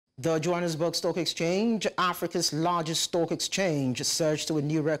The Johannesburg Stock Exchange, Africa's largest stock exchange, surged to a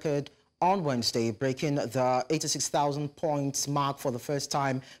new record on Wednesday, breaking the 86,000 points mark for the first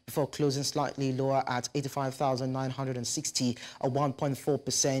time before closing slightly lower at 85,960, a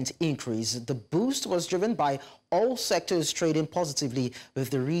 1.4% increase. The boost was driven by all sectors trading positively,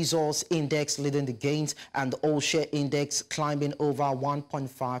 with the resource index leading the gains and the all-share index climbing over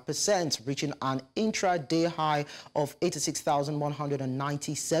 1.5%, reaching an intraday high of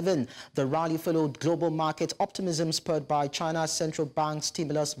 86,197. The rally followed global market optimism spurred by China's central bank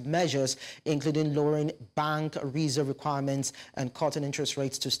stimulus measures, including lowering bank reserve requirements and cutting interest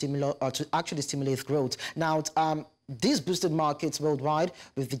rates to actually stimulate growth. Now, this boosted markets worldwide,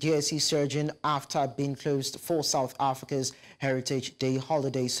 with the JSE surging after being closed for South Africa's Heritage Day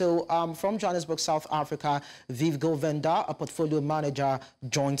holiday. So from Johannesburg, South Africa, Viv Govender, a portfolio manager,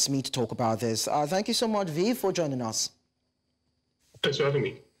 joins me to talk about this. Thank you so much, Viv, for joining us. Thanks for having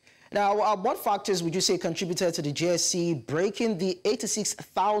me. Now, what factors would you say contributed to the JSE breaking the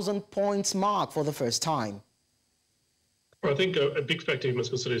 86,000 points mark for the first time? Well, I think a big factor you must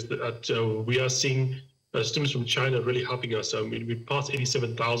consider is that we are seeing stimulus from China really helping us. I mean, we passed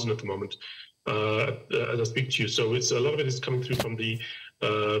 87,000 at the moment as I speak to you. So it's a lot of it is coming through from the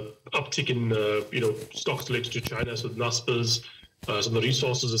uptick in stocks related to China, so NASPERS, some of the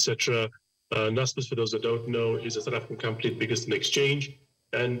resources, etc. NASPERS, for those that don't know, is a South African company, the biggest in the exchange.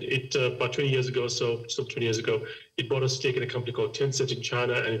 And it about 20 years ago, so still 20 years ago, it bought a stake in a company called Tencent in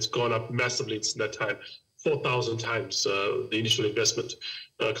China, and it's gone up massively since that time. 4,000 times the initial investment,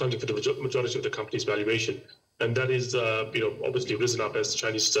 accounting for the majority of the company's valuation. And that is, obviously risen up as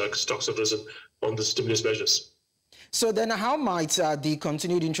Chinese stocks have risen on the stimulus measures. So then how might the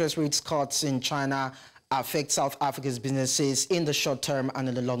continued interest rates cuts in China affect South Africa's businesses in the short term and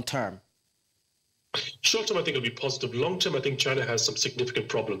in the long term? Short term, I think it'll be positive. Long term, I think China has some significant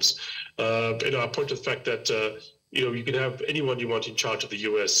problems. I point to the fact that, you can have anyone you want in charge of the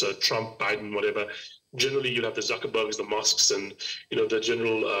US, Trump, Biden, whatever. Generally, you'll have the Zuckerbergs, the Musks, and the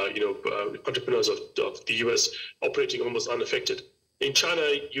general entrepreneurs of the US operating almost unaffected. In China,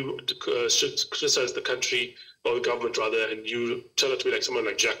 you should criticize the country, or the government rather, and you tell it to be like someone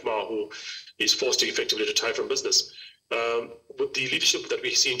like Jack Ma, who is forced to effectively retire from business. With the leadership that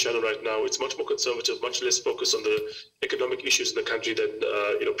we see in China right now, it's much more conservative, much less focused on the economic issues in the country than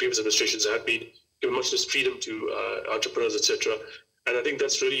previous administrations have been, given much less freedom to entrepreneurs, etc. And I think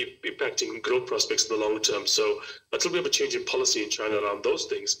that's really impacting growth prospects in the long term. So that's a little bit of a change in policy in China around those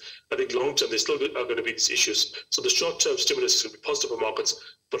things. I think long term, there still are going to be these issues. So the short term stimulus is going to be positive for markets,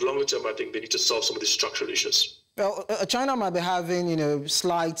 but longer term, I think they need to solve some of these structural issues. Well, China might be having,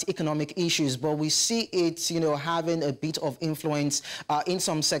 slight economic issues, but we see it, having a bit of influence in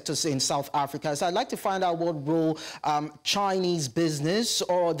some sectors in South Africa. So I'd like to find out what role Chinese business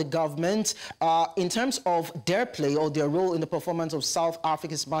or the government, in terms of their play or their role in the performance of South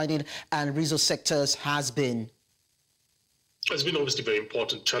Africa's mining and resource sectors has been. It's been obviously very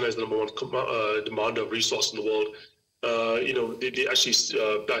important. China is the #1 demander of resource in the world. They actually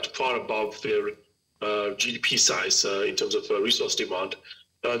bat far above their GDP size in terms of resource demand.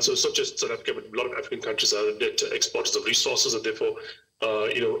 And so it's not just South Africa, but a lot of African countries are net exporters of resources and therefore, are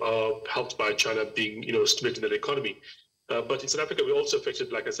helped by China being, stimulating their economy. But in South Africa, we're also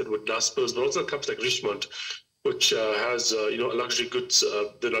affected, like I said, with NASPERS, but also companies like Richemont, which has, a luxury goods,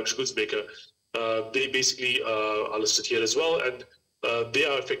 the luxury goods maker. They basically are listed here as well. And they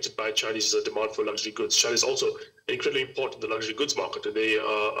are affected by Chinese demand for luxury goods. China is also incredibly important in the luxury goods market, and they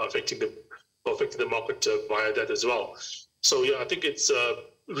are affecting the market via that as well. So yeah, I think it's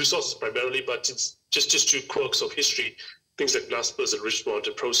resources primarily, but it's just two quirks of history. Things like NASPERS and Richemont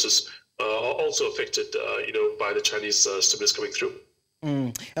and Process are also affected, by the Chinese stimulus coming through.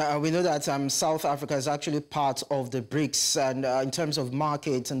 We know that South Africa is actually part of the BRICS, and in terms of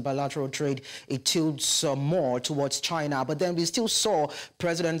markets and bilateral trade, it tilts more towards China. But then we still saw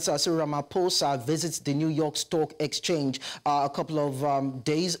President Cyril Ramaphosa visit the New York Stock Exchange a couple of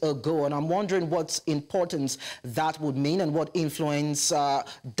days ago, and I'm wondering what importance that would mean and what influence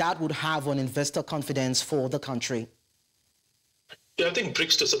that would have on investor confidence for the country. Yeah, I think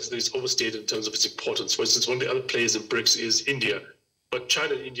BRICS to some extent is overstated in terms of its importance. For instance, one of the other players in BRICS is India. But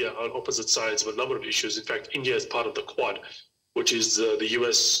China and India are on opposite sides of a number of issues. In fact, India is part of the Quad, which is the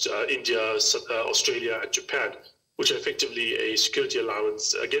US, India, Australia, and Japan, which are effectively a security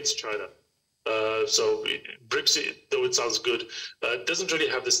allowance against China. So BRICS, though it sounds good, doesn't really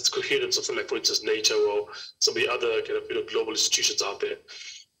have this coherence of something like, for instance, NATO or some of the other kind of global institutions out there.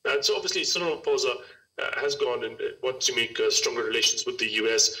 And so obviously, Cyril Ramaphosa has gone and wants to make stronger relations with the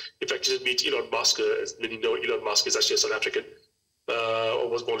US. In fact, he did meet Elon Musk. As many know, Elon Musk is actually a South African.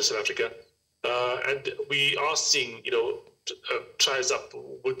 was born in South Africa, and we are seeing, ties up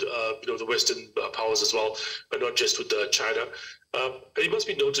with the Western powers as well, and not just with China. And it must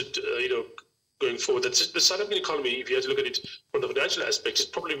be noted, going forward, that the South African economy, if you have to look at it from the financial aspect, is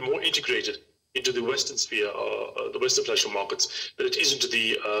probably more integrated into the Western sphere, the Western financial markets, than it is into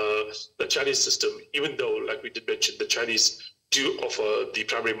the Chinese system, even though, like we did mention, the Chinese do offer the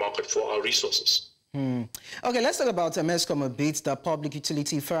primary market for our resources. Okay, let's talk about Eskom a bit, the public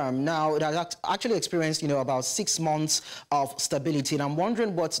utility firm. Now, it has actually experienced, about 6 months of stability, and I'm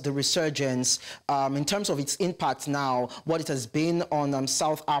wondering what the resurgence, in terms of its impact now, what it has been on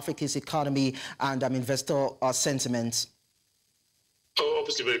South Africa's economy and investor sentiment. Oh,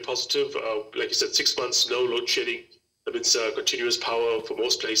 obviously very positive. Like you said, 6 months, no load shedding. That means continuous power for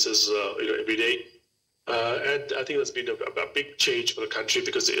most places, every day. And I think that's been a big change for the country,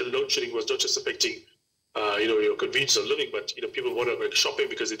 because the load shedding was not just affecting, your convenience of living, but, people want to go shopping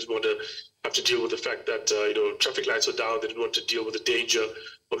because they didn't want to have to deal with the fact that, traffic lights were down. They didn't want to deal with the danger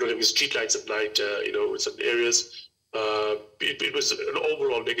of not having street lights at night, in certain areas. It was an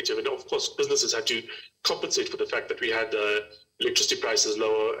overall negative. And of course, businesses had to compensate for the fact that we had electricity prices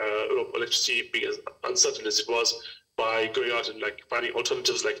lower, electricity being as uncertain as it was, by going out and finding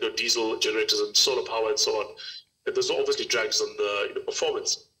alternatives like diesel generators and solar power and so on. And those obviously drags on the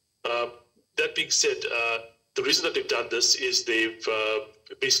performance. That being said, the reason that they've done this is they've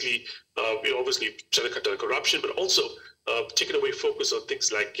basically obviously trying to cut down corruption, but also taken away focus on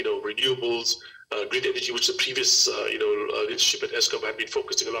things like renewables, grid energy, which the previous leadership at Eskom had been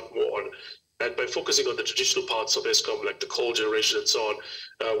focusing a lot more on. And by focusing on the traditional parts of Eskom, like the coal generation and so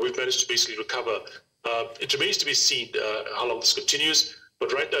on, we've managed to basically recover. It remains to be seen how long this continues,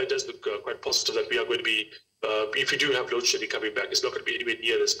 but right now it does look quite positive that we are going to be, if we do have load shedding coming back, it's not going to be anywhere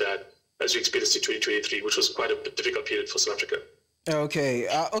near as bad as we experienced in 2023, which was quite a difficult period for South Africa.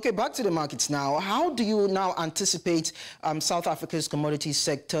 Okay, back to the markets now. How do you now anticipate South Africa's commodities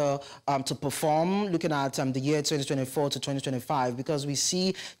sector to perform, looking at the year 2024 to 2025? Because we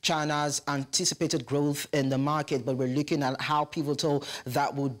see China's anticipated growth in the market, but we're looking at how pivotal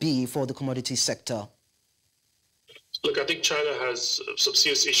that would be for the commodities sector. Look, I think China has some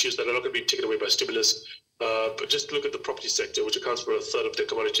serious issues that are not going to be taken away by stimulus. But just look at the property sector, which accounts for a third of the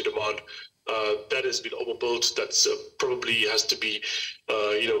commodity demand. That has been overbuilt. That's probably has to be,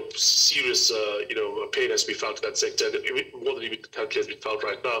 serious, pain has to be found in that sector, more than even currently has been found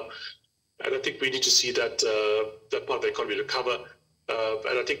right now. And I think we need to see that that part of the economy recover.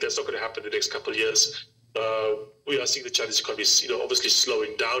 And I think that's not going to happen in the next couple of years. We are seeing the Chinese economy, obviously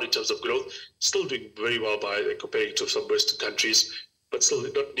slowing down in terms of growth, still doing very well by comparing to some Western countries, but still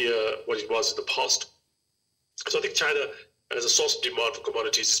not near what it was in the past. So I think China, as a source of demand for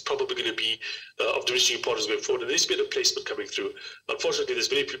commodities, is probably going to be of diminishing importance going forward. And there's been a replacement coming through. Unfortunately, there's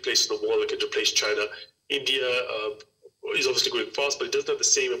very few places in the world that can replace China. India is obviously going fast, but it doesn't have the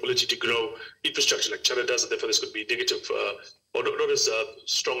same ability to grow infrastructure like China does, and therefore there's going to be negative or not as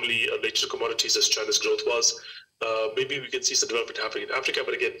strongly related to commodities as China's growth was. Maybe we can see some development happening in Africa,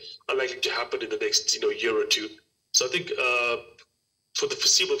 but again, unlikely to happen in the next year or two. So I think for the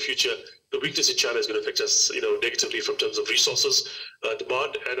foreseeable future, the weakness in China is going to affect us, negatively from terms of resources,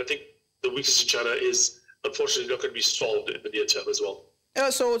 demand, and I think the weakness in China is unfortunately not going to be solved in the near term as well.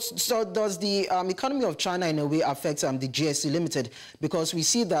 So does the economy of China in a way affect the GSC Limited? Because we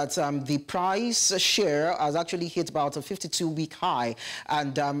see that the price share has actually hit about a 52-week high,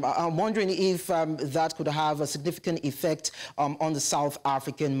 and I'm wondering if that could have a significant effect on the South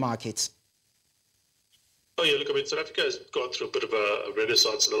African markets. Oh yeah, look, I mean, South Africa has gone through a bit of a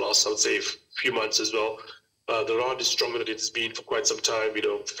renaissance in the last, I would say, few months as well. The rand is stronger than it has been for quite some time,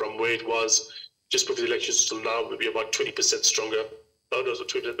 from where it was just before the elections till now, maybe about 20% stronger. No, more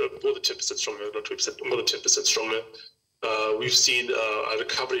than 10% stronger, not 20%, more than 10% stronger. We've seen a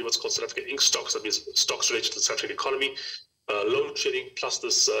recovery in what's called South African Inc. stocks, that means stocks related to the South African economy. Load shedding plus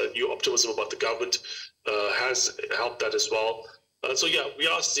this new optimism about the government has helped that as well. So yeah, we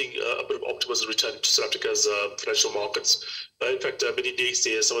are seeing a bit of optimism returning to South Africa's financial markets. In fact, many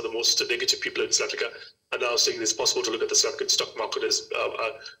naysayers, some of the most negative people in South Africa, are now saying it's possible to look at the South African stock market as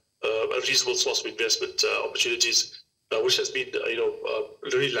a reasonable source of investment opportunities, which has been,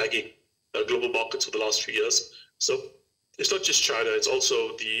 really lagging global markets for the last few years. So it's not just China; it's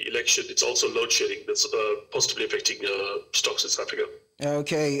also the election. It's also load shedding that's positively affecting stocks in South Africa.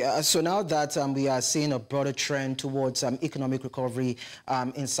 Okay, so now that we are seeing a broader trend towards economic recovery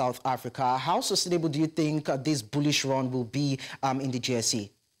in South Africa, how sustainable do you think this bullish run will be in the GSE?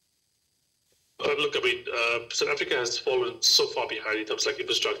 Look, I mean, South Africa has fallen so far behind in terms of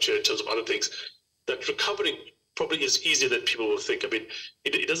infrastructure, in terms of other things, that recovering probably is easier than people will think. I mean,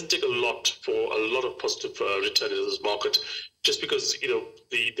 it doesn't take a lot for a lot of positive return into this market, just because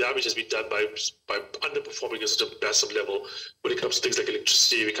the damage has been done by underperforming at such a massive level when it comes to things like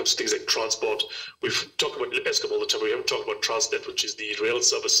electricity, when it comes to things like transport. We've talked about Eskom all the time. We haven't talked about Transnet, which is the rail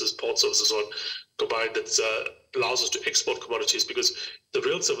services, port services on combined that allows us to export commodities, because the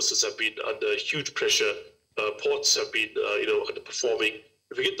rail services have been under huge pressure. Ports have been underperforming.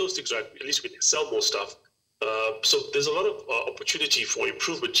 If we get those things right, at least we can sell more stuff. So there's a lot of opportunity for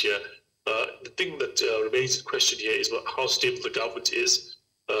improvement here. The thing that remains in question here is how stable the government is.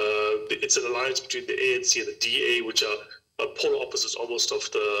 It's an alliance between the ANC and the DA, which are polar opposites almost of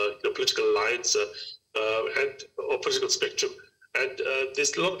the political alliance or political spectrum. And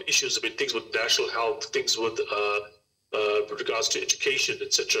there's a lot of issues. I mean, things with national health, things with regards to education,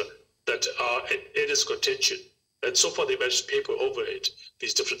 etc., that are in its contention. And so far, they managed to paper over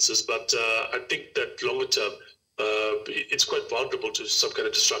these differences. But I think that longer term, it's quite vulnerable to some kind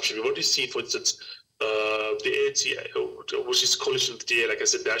of disruption. We've already seen, for instance, the ANC, which is a coalition with the DA, like I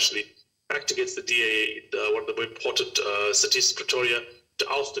said, nationally, act against the DA in one of the more important cities, Pretoria, to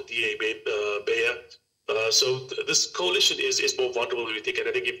oust the DA mayor. So this coalition is more vulnerable than we think. And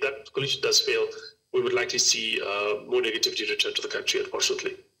I think if that coalition does fail, we would likely see more negativity return to the country,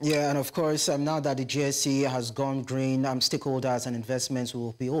 unfortunately. Yeah, and of course, now that the GSC has gone green, stakeholders and investments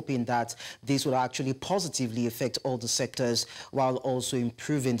will be hoping that this will actually positively affect all the sectors while also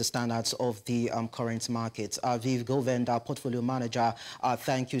improving the standards of the current market. Viv Govender, Portfolio Manager,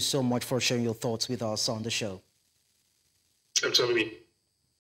 thank you so much for sharing your thoughts with us on the show. Thanks for having me.